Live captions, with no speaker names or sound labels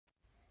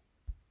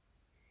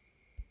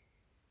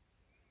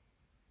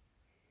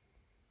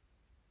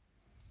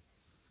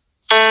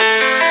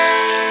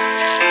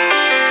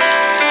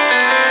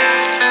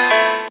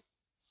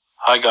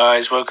Hi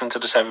guys, welcome to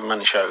the Savvy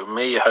Money Show.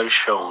 Me, your host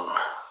Sean.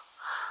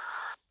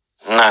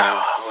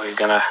 Now we're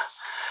gonna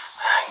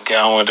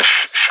get on with the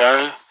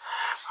show,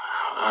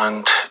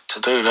 and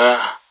to do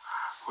that,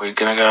 we're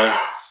gonna go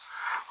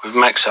with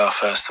Maxar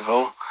first of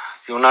all.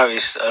 You'll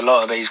notice a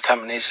lot of these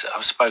companies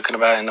I've spoken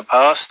about in the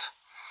past.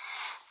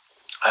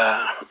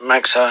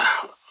 Maxar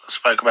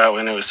spoke about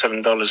when it was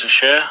 $7 a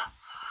share,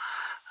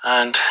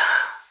 and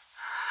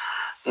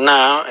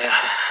now it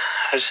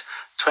has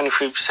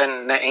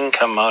 23% net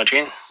income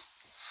margin,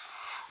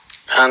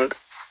 and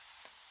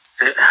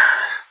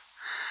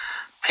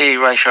P/E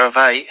ratio of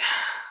 8.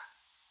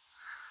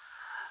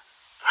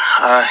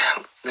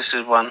 This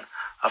is one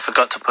I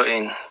forgot to put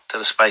in to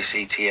the Space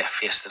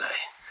ETF yesterday.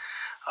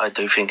 I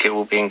do think it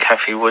will be in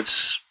Cathie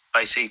Wood's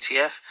Space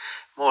ETF.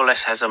 More or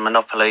less has a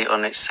monopoly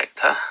on its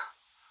sector.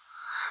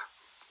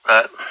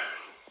 And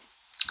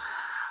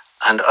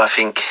I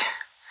think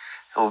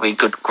it will be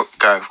good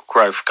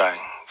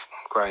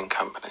growing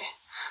company.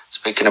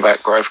 Speaking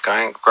about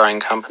growing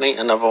company,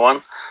 another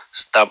one,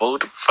 it's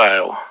doubled,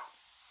 Vale.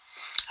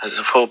 Has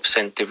a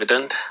 4%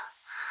 dividend.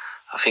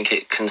 I think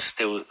it can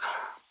still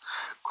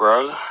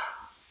grow.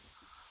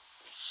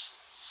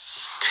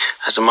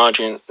 Has a net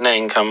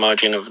income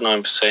margin of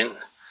 9%.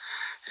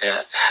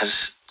 It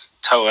has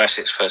total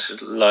assets versus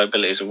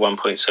liabilities of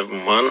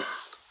 1.71,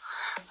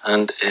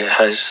 and it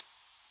has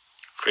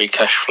free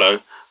cash flow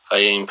of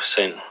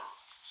 18%.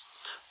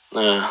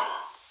 Now,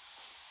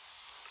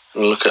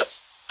 I'm going to look at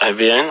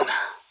Avian,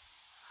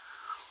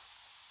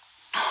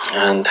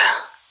 and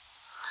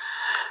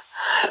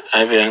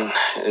Avian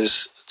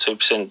is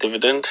 2%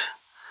 dividend,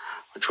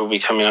 which will be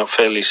coming up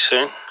fairly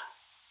soon,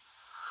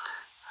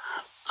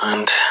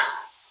 and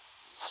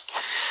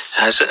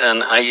has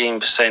an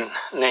 18%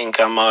 net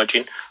income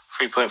margin,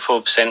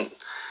 3.4%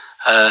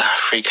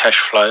 free cash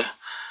flow,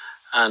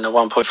 and a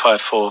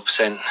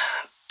 1.54%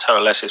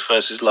 total assets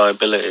versus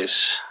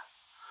liabilities.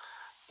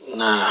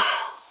 Now,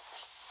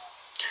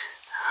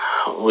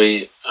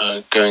 we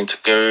are going to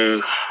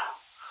go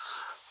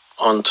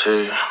on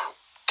to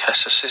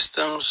Casa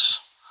Systems.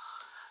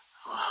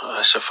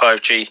 It's a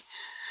 5G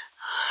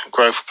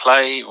growth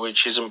play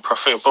which isn't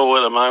profitable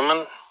at the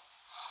moment,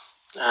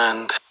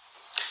 and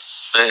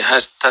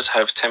it does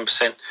have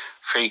 10%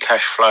 free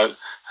cash flow,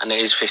 and it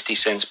is 50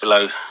 cents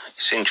below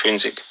its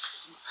intrinsic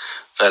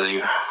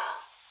value.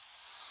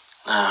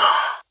 Now,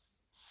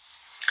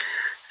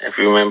 if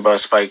you remember, I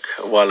spoke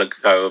a while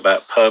ago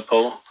about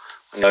Purple.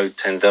 When it owed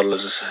 $10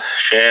 a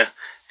share,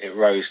 it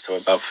rose to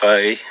above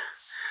 30.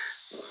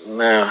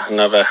 Now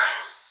another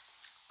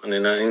one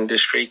in the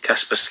industry,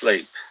 Casper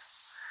Sleep.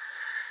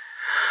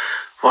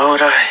 Why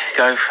would I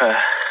go for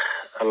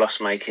a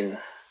loss-making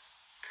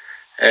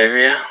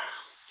area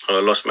or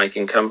a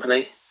loss-making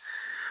company?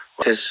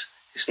 Because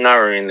it's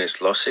narrowing its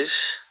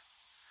losses,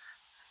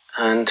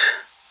 and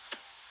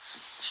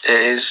it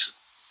is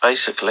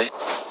basically.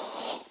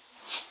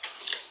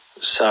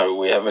 So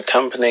we have a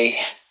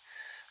company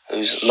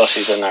whose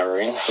losses are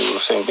narrowing, who will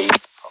soon be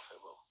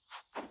profitable.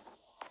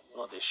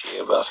 Not this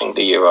year, but I think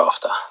the year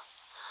after.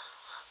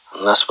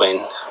 And that's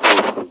when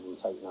people will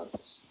take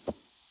notice.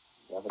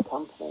 We have a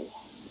company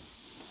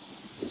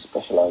that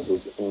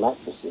specialises in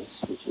mattresses,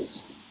 which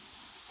is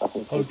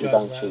something people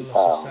don't cheap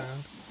out.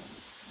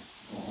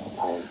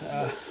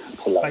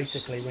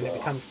 Basically, when it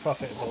becomes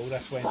profitable,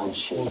 that's when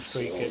Wall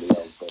Street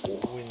gets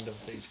wind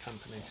of these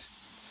companies.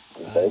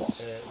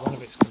 One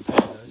of its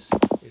competitors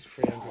is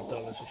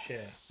 $300 a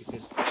share,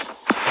 because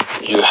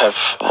you have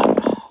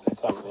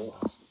something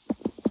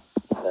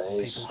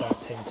people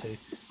don't tend to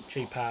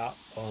cheap out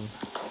on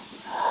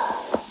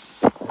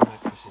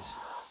mattresses.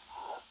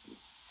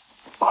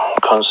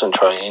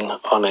 Concentrating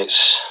on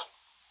its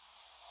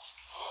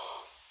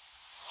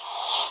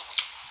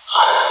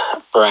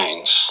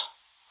brains,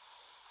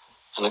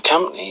 and the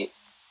company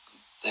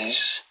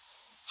is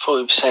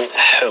 40%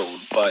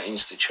 held by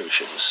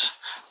institutions.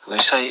 And they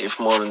say if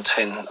more than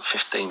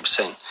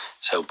 10-15%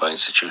 is held by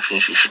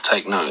institutions, you should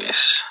take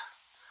notice.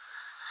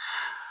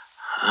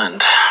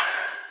 And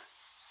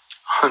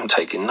I'm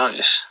taking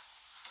notice.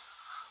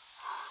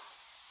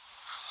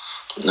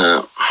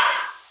 Now,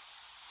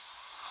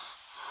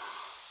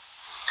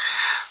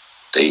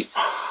 a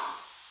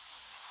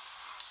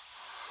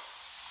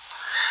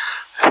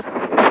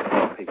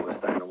lot of people are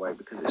staying away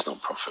because it's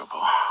not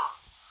profitable,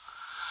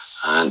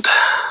 and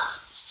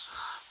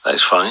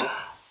that's fine.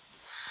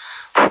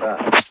 But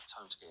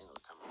time to get into a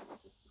company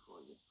before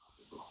it gets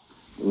profitable.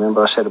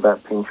 Remember I said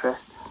about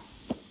Pinterest?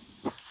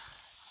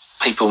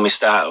 People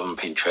missed out on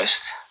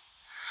Pinterest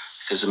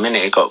because the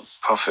minute it got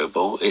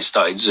profitable, it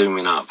started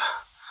zooming up,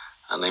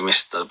 and they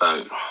missed the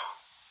boat.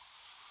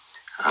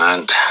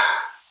 And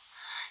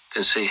you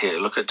can see here,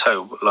 look at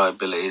total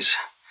liabilities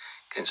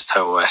against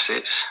total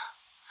assets.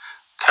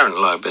 Current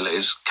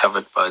liabilities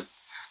covered by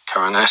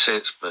current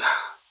assets, but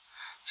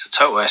so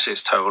total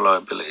assets, total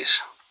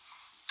liabilities.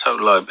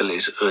 Total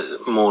liabilities are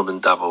more than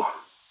double.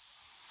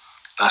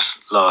 That's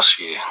last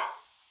year.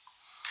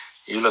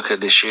 You look at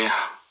this year,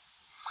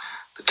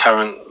 the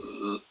current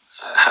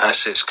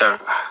assets are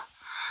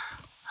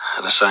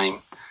the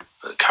same.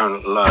 but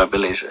current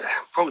liabilities are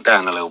brought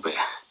down a little bit.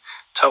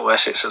 Total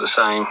assets are the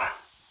same.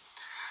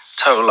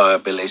 Total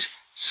liabilities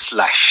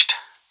slashed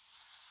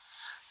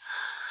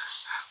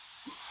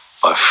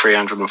by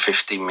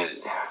 350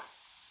 million.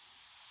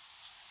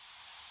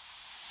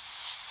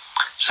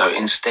 So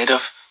instead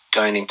of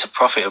going into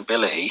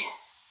profitability,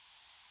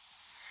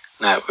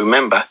 now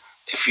remember,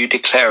 if you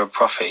declare a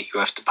profit, you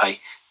have to pay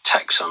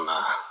tax on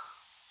that.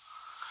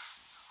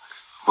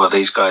 What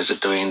these guys are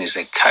doing is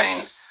they're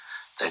cutting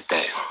their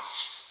debt.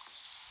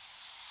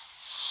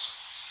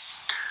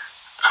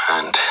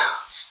 And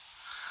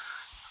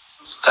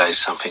that is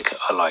something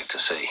I like to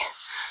see.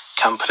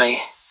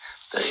 Company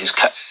that is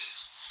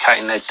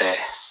cutting their debt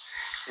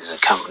is a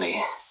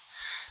company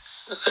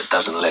that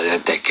doesn't let their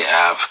debt get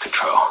out of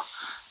control,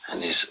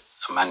 and is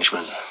a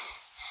management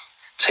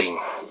team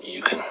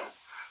you can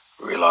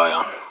rely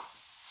on.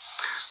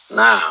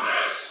 Now,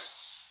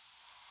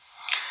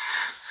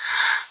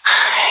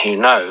 you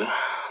know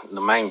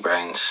the main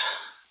brands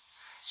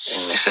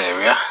in this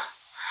area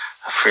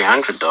are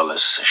 $300 a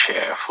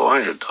share,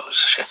 $400 a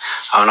share.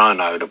 And I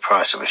know the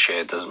price of a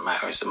share doesn't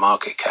matter, it's the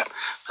market cap,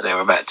 but they're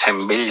about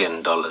 $10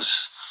 billion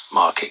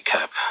market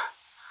cap.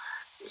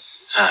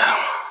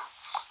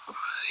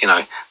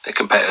 Their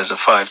competitors are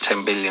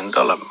 $5-10 billion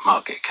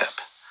market cap,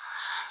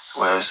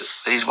 whereas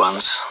these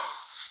ones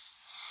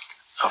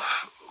are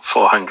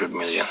 400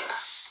 million.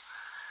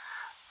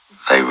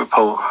 They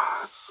report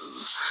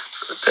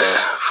their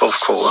fourth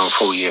quarter and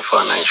full year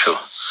financial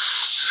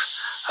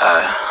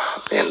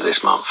at the end of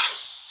this month,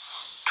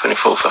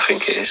 24th I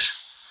think it is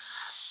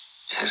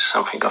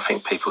something I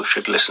think people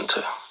should listen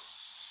to.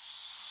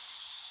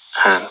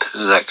 And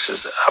Zacks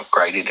has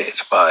upgraded it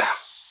to buy.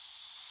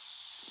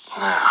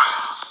 Now,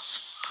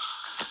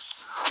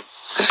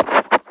 this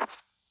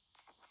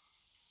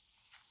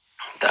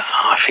that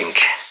I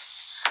think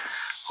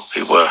will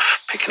be worth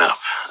picking up.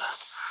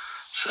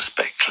 It's a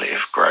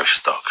speculative growth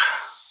stock.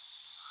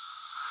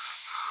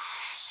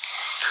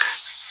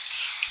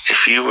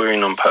 If you were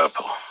in on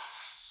purple,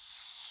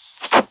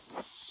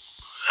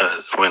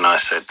 when I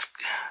said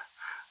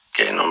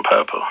getting on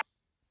purple,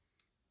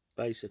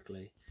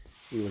 basically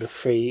you would have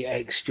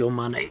 3x'd your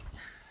money.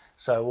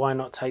 So why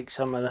not take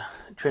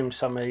trim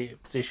some of your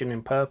position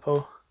in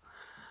purple,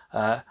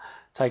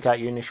 take out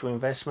your initial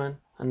investment,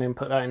 and then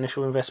put that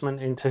initial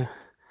investment into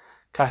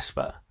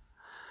Casper,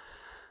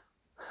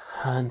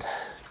 and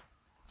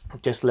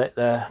just let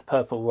the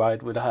purple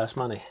ride with the house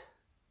money.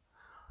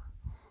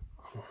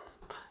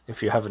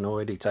 If you haven't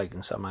already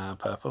taken some out of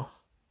purple,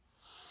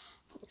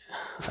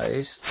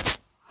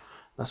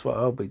 that's what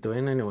I'll be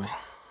doing anyway.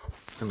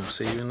 And I'll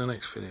see you in the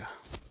next video.